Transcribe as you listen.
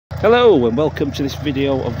Hello and welcome to this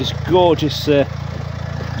video of this gorgeous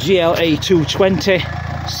GLA220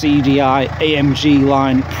 CDI AMG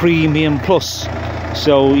line Premium Plus.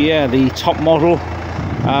 So yeah, the top model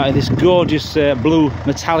in this gorgeous blue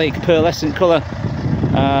metallic pearlescent colour.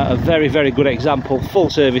 A very good example,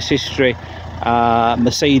 full service history,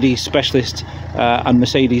 Mercedes specialist and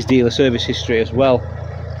Mercedes dealer service history as well.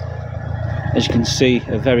 As you can see,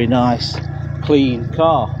 a very nice clean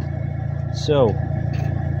car. So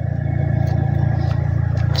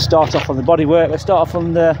start off on the bodywork. Let's start off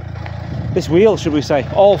on this wheel, should we say.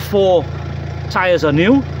 All four tyres are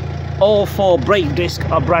new, all four brake discs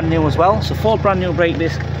are brand new as well. So 4 brand new brake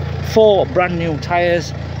discs, 4 brand new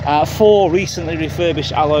tyres, 4 recently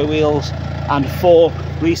refurbished alloy wheels, and 4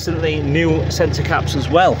 recently new centre caps as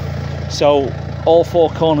well. So all 4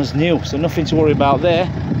 corners new, so nothing to worry about there.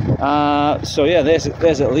 So yeah, there's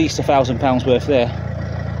at least £1,000 worth there.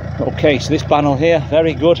 Okay, so this panel here,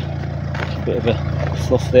 very good. Bit of a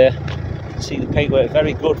fluff there. See the paintwork,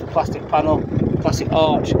 very good. The plastic panel, plastic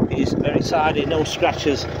arch is very tidy, no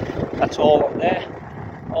scratches at all on there.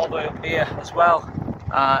 All the way up here as well.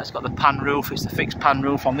 It's got the pan roof. It's the fixed pan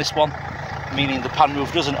roof on this one, meaning the pan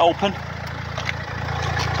roof doesn't open.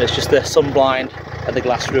 So it's just the sun blind and the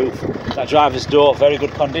glass roof. That driver's door, very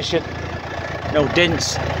good condition. No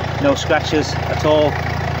dents, no scratches at all.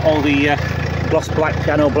 All the gloss black,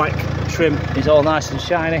 piano black trim is all nice and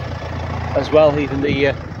shiny as well. Even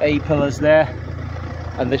the A-pillars there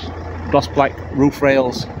and the gloss black roof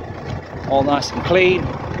rails, all nice and clean.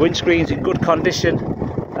 Windscreen's in good condition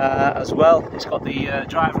as well. It's got the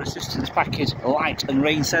driver assistance package, light and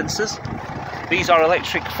rain sensors. These are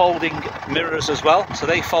electric folding mirrors as well, so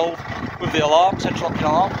they fold with the alarm, central locking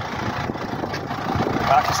alarm.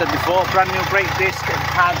 Like I said before, brand new brake disc and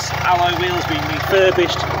pads, alloy wheels being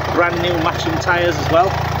refurbished, brand new matching tyres as well.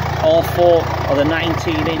 All 4 are the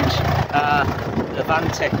 19-inch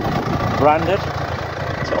Avanti branded.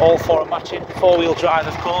 So all 4 are matching, 4-wheel drive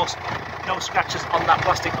of course. No scratches on that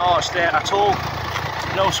plastic arch there at all.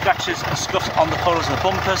 No scratches and scuffs on the corners of the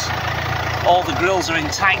bumpers. All the grills are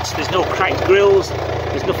intact, there's no cracked grills,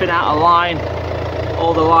 there's nothing out of line.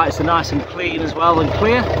 All the lights are nice and clean as well and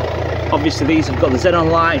clear. Obviously these have got the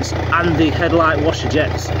xenon lights and the headlight washer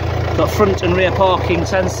jets. Got front and rear parking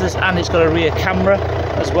sensors, and it's got a rear camera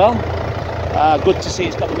as well. Good to see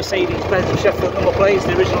it's got the Mercedes-Benz Sheffield number plates,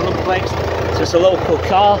 the original number plates. So it's a local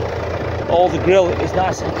car. All the grille is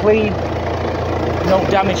nice and clean. No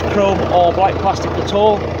damaged chrome or black plastic at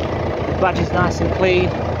all. The badge is nice and clean.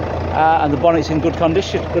 And the bonnet's in good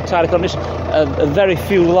condition, good tidy condition. A very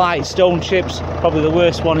few light stone chips. Probably the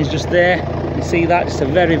worst one is just there. You see that, just a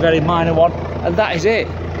very minor one, and that is it.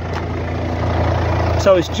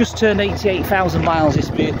 So it's just turned 88,000 miles, this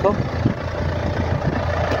vehicle.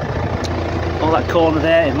 All that corner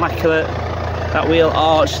there, immaculate. That wheel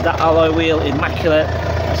arch, that alloy wheel, immaculate.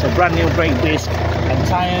 That's a brand new brake disc and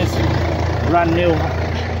tyres, brand new.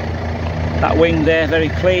 That wing there, very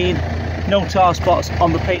clean. No tar spots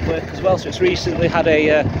on the paintwork as well, so it's recently had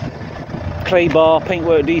a clay bar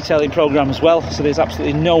paintwork detailing program as well, so there's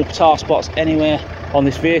absolutely no tar spots anywhere on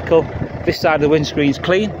this vehicle. This side of the windscreen is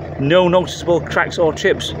clean, no noticeable cracks or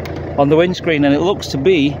chips on the windscreen, and it looks to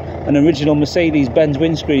be an original Mercedes-Benz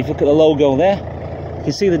windscreen. If you look at the logo there, you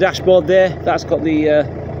can see the dashboard there, that's got the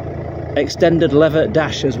extended leather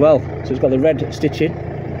dash as well, so it's got the red stitching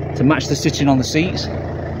to match the stitching on the seats.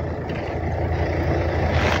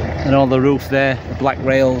 And all the roof there, the black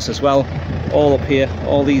rails as well, all up here,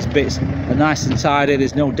 all these bits are nice and tidy,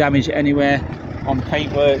 there's no damage anywhere on the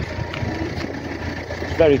paintwork.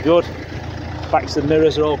 It's very good. Backs of the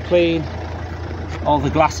mirrors are all clean, all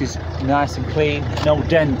the glass is nice and clean, no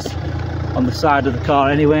dents on the side of the car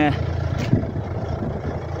anywhere.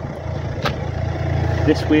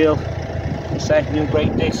 This wheel, let's say, new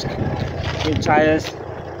brake disc, new tyres.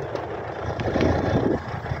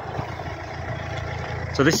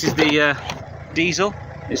 So this is the diesel.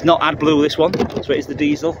 It's not AdBlue, this one, so it is the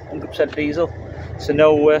diesel, 100% diesel. So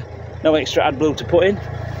no extra AdBlue to put in.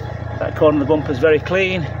 That corner of the bumper is very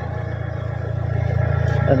clean,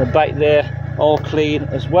 and the back there all clean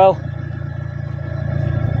as well.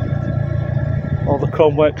 All the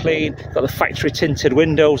chrome work clean. Got the factory tinted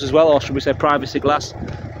windows as well, or should we say privacy glass.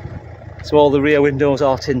 So all the rear windows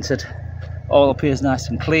are tinted. All up here is nice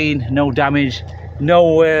and clean, no damage.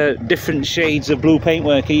 No different shades of blue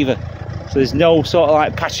paintwork either, so there's no sort of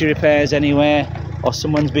like patchy repairs anywhere, or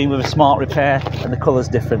someone's been with a smart repair and the colour's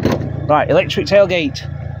different. Right, electric tailgate.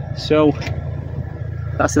 So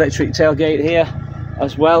that's electric tailgate here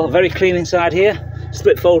as well, very clean inside here.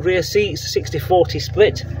 Split fold rear seats, 60-40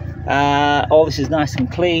 split. All this is nice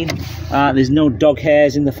and clean. There's no dog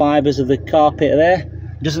hairs in the fibres of the carpet there.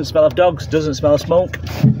 Doesn't smell of dogs, doesn't smell of smoke.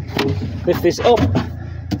 Lift this up.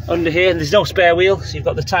 Under here, there's no spare wheel, so you've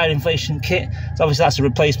got the tyre inflation kit. So obviously that's a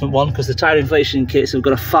replacement one, because the tyre inflation kits have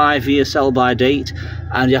got a 5-year sell-by date,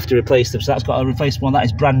 and you have to replace them. So that's got a replacement one. That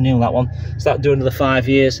is brand new, that one. So that'll do another 5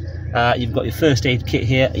 years. You've got your first aid kit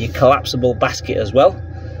here, your collapsible basket as well,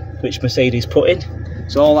 which Mercedes put in.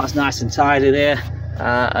 So all that's nice and tidy there,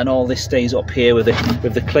 and all this stays up here with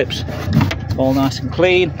the clips. All nice and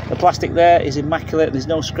clean. The plastic there is immaculate. There's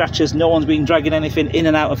no scratches. No one's been dragging anything in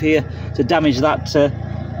and out of here to damage that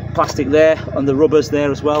plastic there, and the rubbers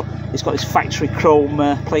there as well. It's got this factory chrome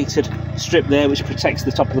plated strip there which protects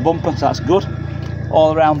the top of the bumper, so that's good.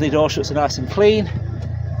 All around the door shuts are nice and clean,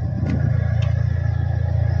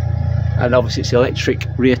 and obviously it's the electric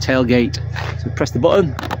rear tailgate. So press the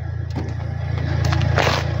button.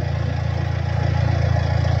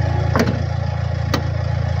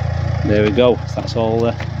 There we go. So that's all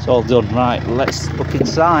it's all done. Right, let's look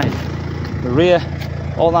inside. The rear,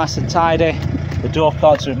 all nice and tidy. The door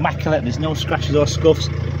cards are immaculate. There's no scratches or scuffs,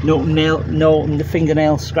 no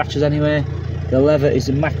fingernail scratches anywhere. The leather is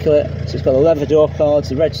immaculate. So it's got the leather door cards,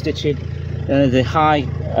 the red stitching, the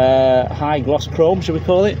high gloss chrome, should we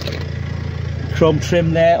call it? Chrome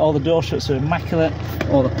trim there. All the door shuts are immaculate.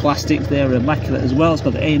 All the plastics there are immaculate as well. It's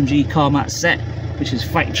got the AMG mat set, which is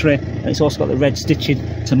factory, and it's also got the red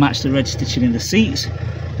stitching to match the red stitching in the seats.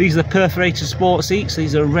 These are the perforated sport seats.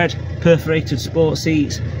 These are red perforated sport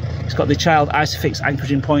seats. It's got the child Isofix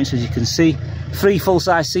anchoring points, as you can see. 3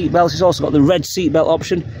 full-size seat belts. It's also got the red seat belt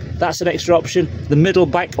option. That's an extra option. The middle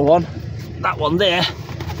back one, that one there,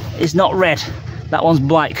 is not red. That one's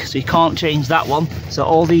black, so you can't change that one. So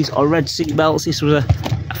all these are red seat belts. This was a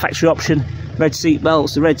factory option. Red seat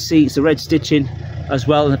belts, the red seats, the red stitching as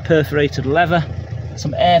well, and the perforated leather.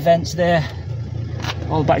 Some air vents there.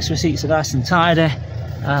 All the backs of the seats are nice and tidy.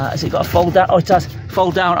 Has it got a fold down? Oh, it has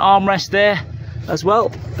fold down armrest there as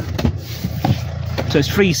well. So it's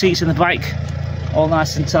 3 seats in the back, all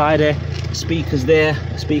nice and tidy. Speakers there,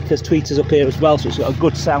 speakers, tweeters up here as well, so it's got a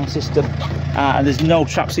good sound system. And there's no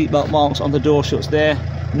trap seatbelt marks on the door shuts there.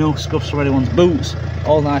 No scuffs for anyone's boots.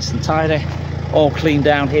 All nice and tidy. All clean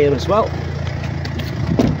down here as well.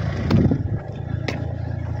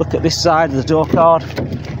 Look at this side of the door card.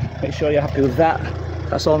 Make sure you're happy with that.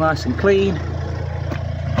 That's all nice and clean.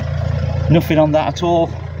 Nothing on that at all.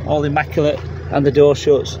 All immaculate. And the door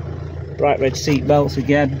shuts. Bright red seat belts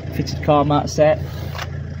again. Fitted car mat set.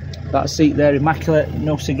 That seat there immaculate.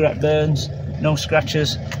 No cigarette burns. No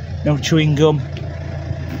scratches. No chewing gum.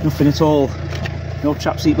 Nothing at all. No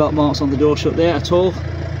trap seatbelt marks on the door shut there at all.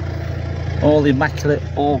 All immaculate.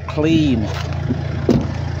 All clean.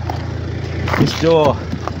 This door.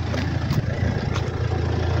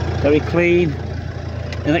 Very clean.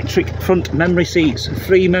 Electric front memory seats.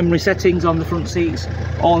 3 memory settings on the front seats.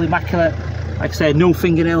 All immaculate. Like I said, no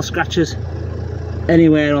fingernail scratches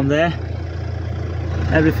anywhere on there.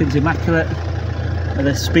 Everything's immaculate. And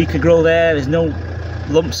the speaker grill there, there's no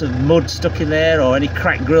lumps of mud stuck in there or any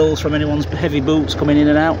cracked grills from anyone's heavy boots coming in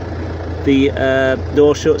and out. The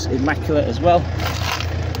door shuts immaculate as well.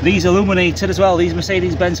 These illuminated as well. These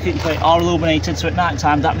Mercedes-Benz kick plate are illuminated, so at night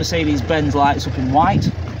time that Mercedes-Benz lights up in white.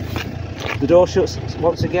 The door shuts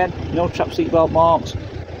once again, no trap seatbelt marks,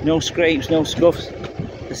 no scrapes, no scuffs.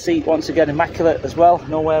 The seat once again immaculate as well,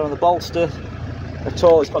 nowhere on the bolster at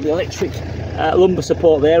all. It's got the electric lumbar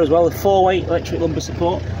support there as well, the 4-way electric lumbar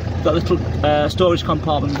support. Got a little storage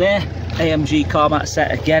compartment there, AMG car mat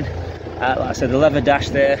set again. Like I said, the leather dash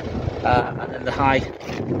there, and then the high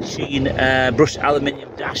sheen brushed aluminium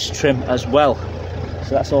dash trim as well.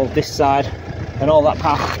 So that's all this side, and all that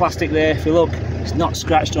plastic there, if you look, it's not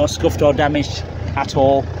scratched or scuffed or damaged at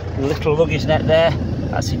all. The little luggage net there,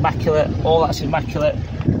 that's immaculate, all that's immaculate,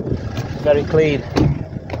 very clean.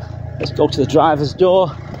 Let's go to the driver's door.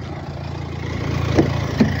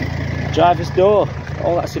 Driver's door,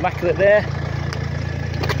 all that's immaculate there.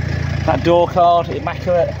 That door card,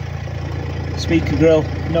 immaculate. Speaker grill,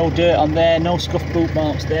 no dirt on there, no scuffed boot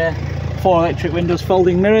marks there. 4 electric windows,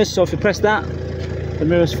 folding mirrors, so if you press that, the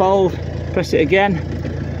mirrors fold. Press it again,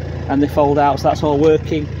 and they fold out, so that's all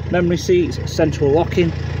working. Memory seats, central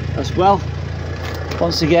locking as well.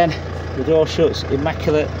 Once again, the door shuts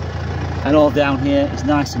immaculate, and all down here is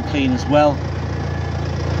nice and clean as well.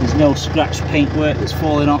 There's no scratch paintwork that's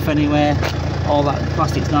falling off anywhere. All that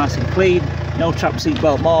plastic's nice and clean. No trap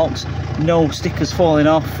seatbelt marks, no stickers falling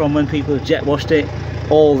off from when people have jet washed it.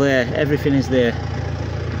 All there, everything is there.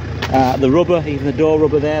 The rubber, even the door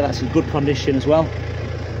rubber there, that's in good condition as well.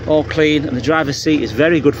 All clean, and the driver's seat is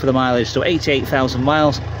very good for the mileage, so 88,000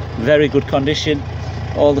 miles. very good condition.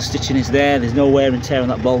 All the stitching is there, there's no wear and tear on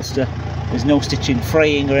that bolster, there's no stitching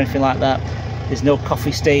fraying or anything like that, there's no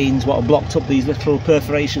coffee stains what have blocked up these little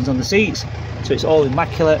perforations on the seats, so it's all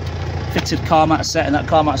immaculate. Fitted car mat set, and that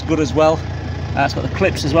car mat's good as well. It's got the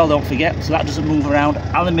clips as well, don't forget, so that doesn't move around.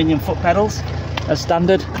 Aluminium foot pedals as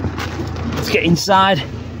standard. Let's get inside.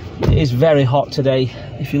 It is very hot today.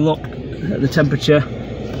 If you look at the temperature,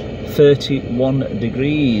 31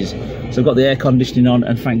 degrees. So I've got the air conditioning on,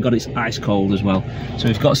 and thank God it's ice cold as well. So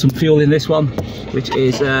we've got some fuel in this one, which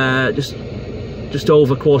is just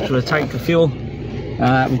over a quarter of a tank of fuel.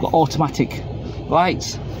 We've got automatic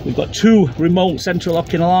lights. We've got 2 remote central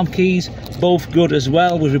locking alarm keys, both good as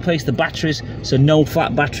well. We've replaced the batteries, so no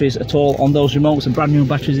flat batteries at all on those remotes, and brand new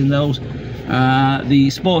batteries in those. The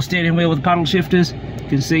sport steering wheel with the paddle shifters, you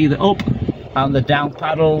can see the up and the down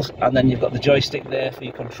paddles, and then you've got the joystick there for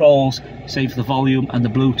your controls, same for the volume and the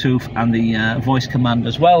Bluetooth and the voice command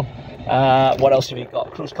as well. What else have you got?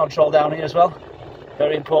 Cruise control down here as well,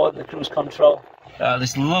 very important, the cruise control.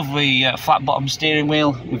 This lovely flat bottom steering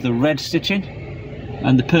wheel with the red stitching,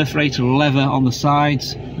 and the perforated leather on the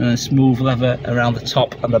sides, smooth leather around the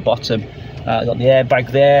top and the bottom. Got the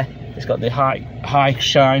airbag there, it's got the high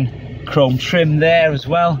shine chrome trim there as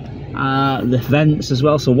well, the vents as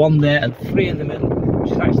well, so 1 there and 3 in the middle,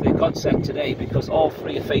 which is actually a godsend today because all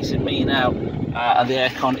 3 are facing me now, and the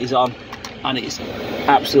aircon is on, and it's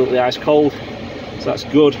absolutely ice cold, so that's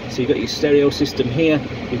good. So you've got your stereo system here,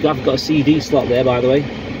 you've got a CD slot there, by the way.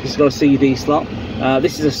 This has got a CD slot.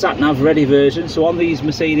 This is a sat-nav ready version, so on these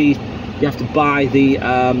Mercedes you have to buy the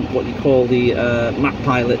what you call the map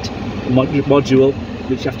pilot module,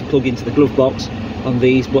 which you have to plug into the glove box on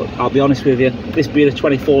these. But I'll be honest with you, this being a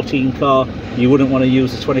 2014 car, you wouldn't want to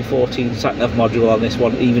use the 2014 sat-nav module on this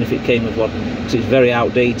one, even if it came with one, because it's very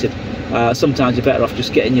outdated. Sometimes you're better off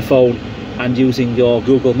just getting your phone and using your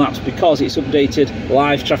Google Maps, because it's updated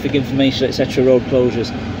live traffic information, etc., road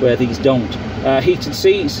closures, where these don't. Heated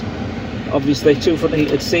seats, obviously 2 front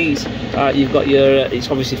heated seats. You've got your, it's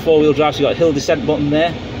obviously 4-wheel drive, so you've got a hill descent button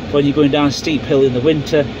there when you're going down a steep hill in the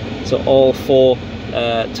winter, so all 4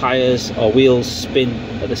 tyres or wheels spin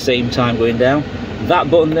at the same time going down. That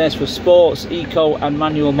button there is for sports, eco and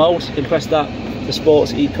manual mode, you can press that for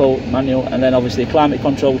sports, eco, manual, and then obviously climate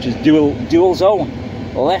control, which is dual zone,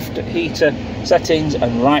 left heater settings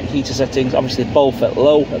and right heater settings, obviously both at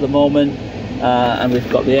low at the moment. And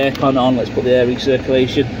we've got the aircon on. Let's put the air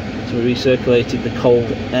recirculation, so we recirculated the cold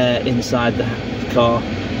air inside the car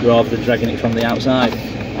rather than dragging it from the outside.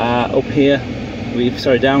 Up here,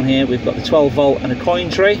 down here we've got the 12 volt and a coin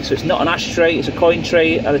tray, so it's not an ashtray, it's a coin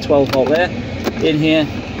tray and a 12 volt there. In here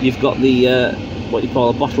you've got the what you call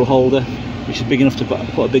a bottle holder, which is big enough to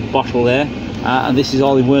put a big bottle there, and this is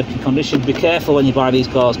all in working condition. Be careful when you buy these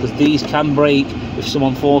cars, because these can break if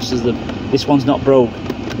someone forces them. This one's not broke,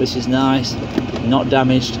 this is nice, not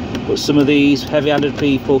damaged, but some of these heavy-handed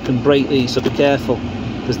people can break these, so be careful,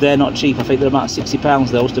 because they're not cheap. I think they're about £60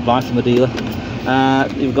 those to buy from the dealer.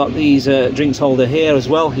 You've got these drinks holder here as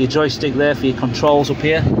well, your joystick there for your controls up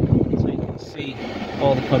here, so you can see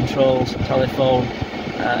all the controls, telephone,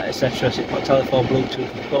 etc. So you've got telephone,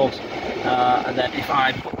 Bluetooth of course, and then if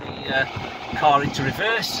I put the car into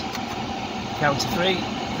reverse, count to 3,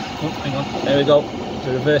 oh, hang on, there we go,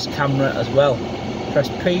 the reverse camera as well. Press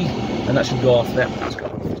P and that should go off there. That's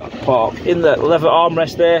got park. In the leather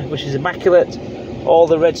armrest there, which is immaculate. All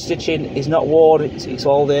the red stitching is not worn, it's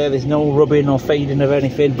all there, there's no rubbing or fading of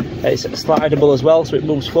anything. It's slidable as well, so it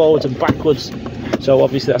moves forwards and backwards, so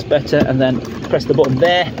obviously that's better. And then press the button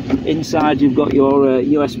there. Inside you've got your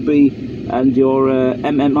USB and your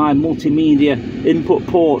MMI multimedia input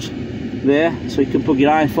port there, so you can plug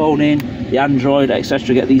your iPhone in, your Android,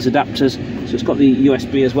 etc. Get these adapters, so it's got the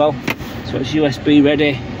USB as well. So it's USB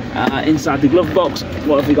ready. Inside the glove box,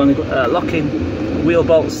 what have we got? Locking wheel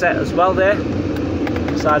bolt set as well there,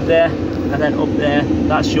 inside there, and then up there,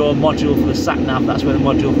 that's your module for the sat-nav. That's where the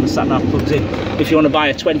module for the sat-nav plugs in. If you want to buy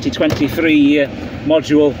a 2023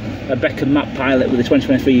 module, a Beckham Map Pilot with a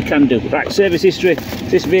 2023, you can do. Right, service history.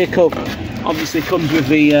 This vehicle obviously comes with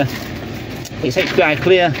the it's HPI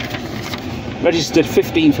clear, registered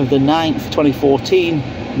 15th of the 9th 2014,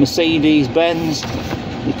 Mercedes-Benz.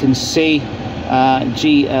 You can see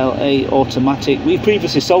GLA automatic. We've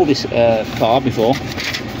previously sold this car before.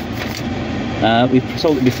 We've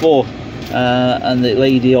sold it before, and the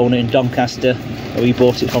lady owner in Doncaster, we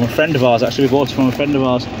bought it from a friend of ours. Actually, we bought it from a friend of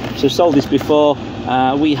ours. So we've sold this before.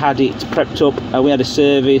 We had it prepped up. We had a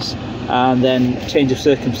service, and then change of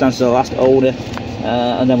circumstances of the last owner,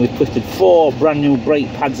 and then we've put 4 brand new brake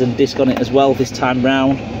pads and disc on it as well this time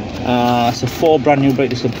round. So 4 brand new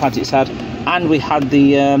brake discs and pads it's had. and we had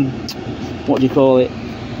the what do you call it,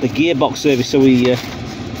 the gearbox service. So we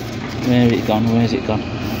where's it gone,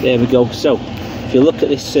 there we go. So if you look at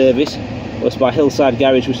this service, it's by Hillside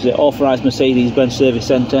Garage, which is an authorised Mercedes-Benz service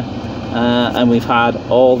centre, and we've had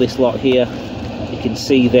all this lot here, you can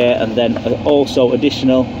see there, and then also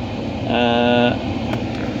additional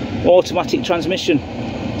automatic transmission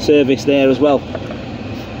service there as well.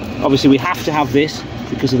 Obviously we have to have this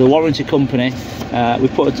because of the warranty company. We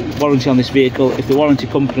put a warranty on this vehicle. If the warranty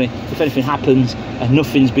company, if anything happens and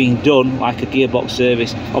nothing's been done, like a gearbox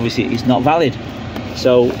service, obviously it's not valid.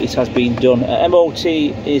 So it has been done. MOT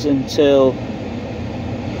is until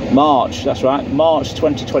March, that's right, March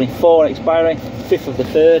 2024 expiry, 5th of the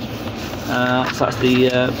 3rd. So that's the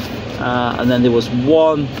and then there was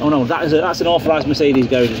one, oh no, that's an authorised Mercedes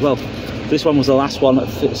garage as well. This one was the last one at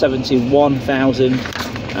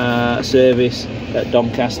 71,000 service at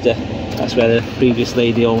Doncaster. That's where the previous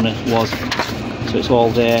lady owner was. So it's all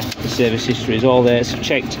there, the service history is all there. It's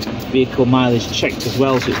checked, vehicle mileage checked as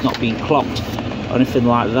well, so it's not being clocked or anything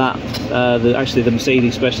like that. Actually the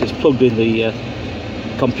Mercedes specialist plugged in the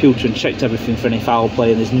computer and checked everything for any foul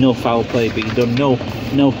play, and there's no foul play being done, no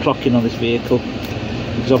clocking on this vehicle,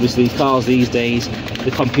 because obviously cars these days,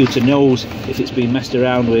 the computer knows if it's been messed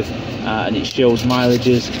around with, and it shows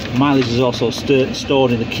mileages. Mileage is also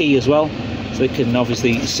stored in the key as well, so they can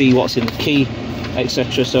obviously see what's in the key,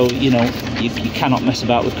 etc. So you know, you cannot mess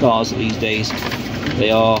about with cars these days.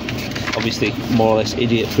 They are obviously more or less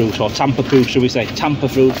idiot proof, or tamper proof, should we say. Tamper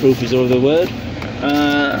proof is the other word.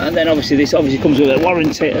 And then obviously this comes with a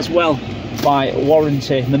warranty as well, by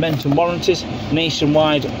warranty, Momentum Warranties,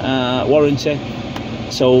 nationwide warranty.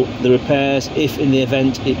 So the repairs, if in the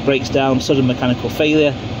event it breaks down, sudden mechanical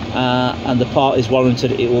failure, and the part is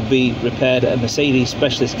warranted, it will be repaired at a Mercedes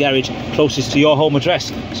specialist garage closest to your home address,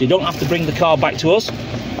 so you don't have to bring the car back to us.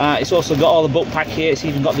 It's also got all the book pack here. It's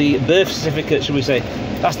even got the birth certificate, should we say.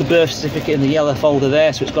 That's the birth certificate in the yellow folder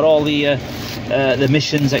there, so it's got all the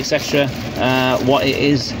emissions, etc., what it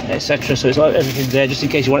is, etc. So it's got everything there, just in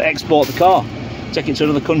case you want to export the car, take it to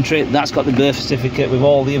another country. That's got the birth certificate with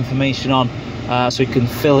all the information on, so you can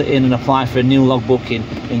fill it in and apply for a new logbook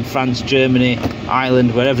in France, Germany,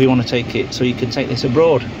 Ireland, wherever you want to take it, so you can take this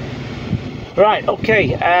abroad. Right,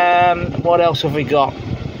 okay, what else have we got?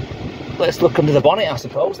 Let's look under the bonnet, I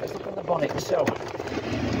suppose. Let's look under the bonnet. So,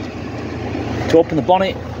 to open the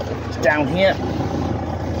bonnet, it's down here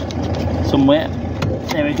somewhere.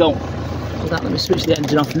 There we go. Let me switch the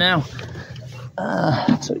engine off now,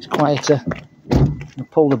 so it's quieter. I'll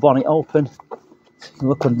pull the bonnet open. So you can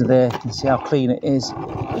look under there, you can see how clean it is,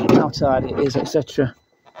 how tidy it is, etc.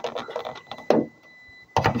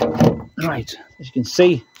 Right, as you can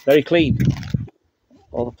see, very clean.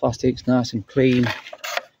 All the plastic's nice and clean.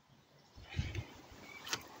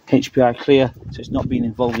 HPI clear, so it's not been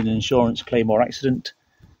involved in an insurance claim or accident.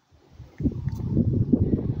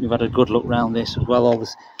 We've had a good look round this as well. All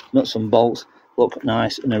the nuts and bolts look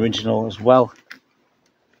nice and original as well.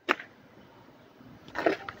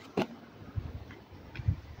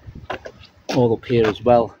 All up here as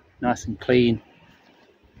well, nice and clean.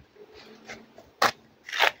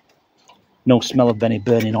 No smell of any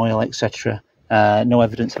burning oil, etc. No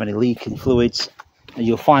evidence of any leaking fluids. And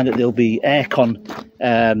you'll find that there'll be air condensation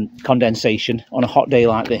on a hot day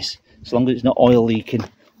like this, as long as it's not oil leaking.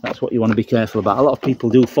 That's what you want to be careful about. A lot of people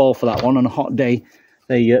do fall for that one. On a hot day,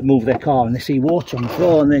 they move their car and they see water on the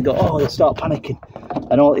floor and they go, oh, they start panicking.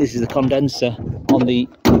 And all it is the condenser on the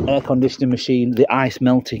air conditioning machine, the ice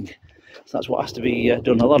melting. So that's what has to be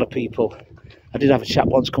done. A lot of people, I did have a chap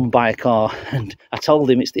once come buy a car and I told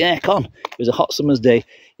him it's the aircon. It was a hot summer's day.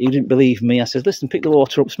 He didn't believe me. I said, listen, pick the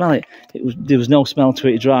water up, smell it. There was no smell to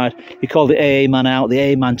it, it dried. He called the AA man out. The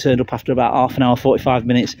AA man turned up after about half an hour, 45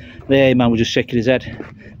 minutes. The AA man was just shaking his head.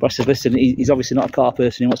 But I said, listen, he's obviously not a car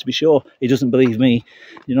person. He wants to be sure. He doesn't believe me.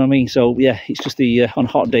 You know what I mean? So, yeah, it's just the on a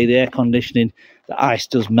hot day, the air conditioning, the ice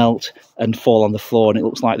does melt and fall on the floor and it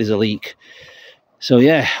looks like there's a leak. So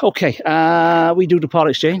yeah, okay, we do the part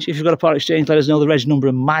exchange. If you've got a part exchange, let us know the reg number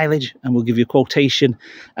and mileage and we'll give you a quotation.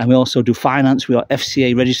 And we also do finance. We are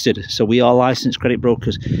FCA registered, so we are licensed credit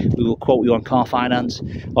brokers. We will quote you on car finance.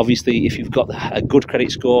 Obviously, if you've got a good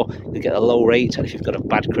credit score, you get a low rate, and if you've got a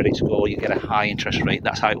bad credit score, you get a high interest rate.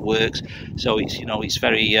 That's how it works. So it's, you know, it's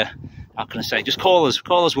very, how can I say, just call us.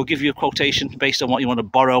 Call us, we'll give you a quotation based on what you want to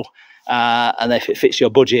borrow. And if it fits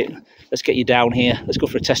your budget, let's get you down here, let's go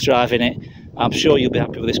for a test drive in it. I'm sure you'll be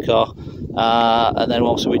happy with this car. And then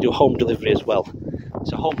also we do home delivery as well.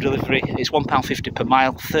 So home delivery is £1.50 per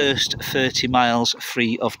mile, first 30 miles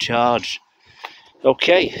free of charge.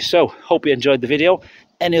 Okay, so hope you enjoyed the video.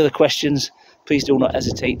 Any other questions, please do not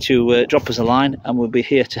hesitate to drop us a line, and we'll be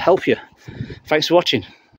here to help you. Thanks for watching.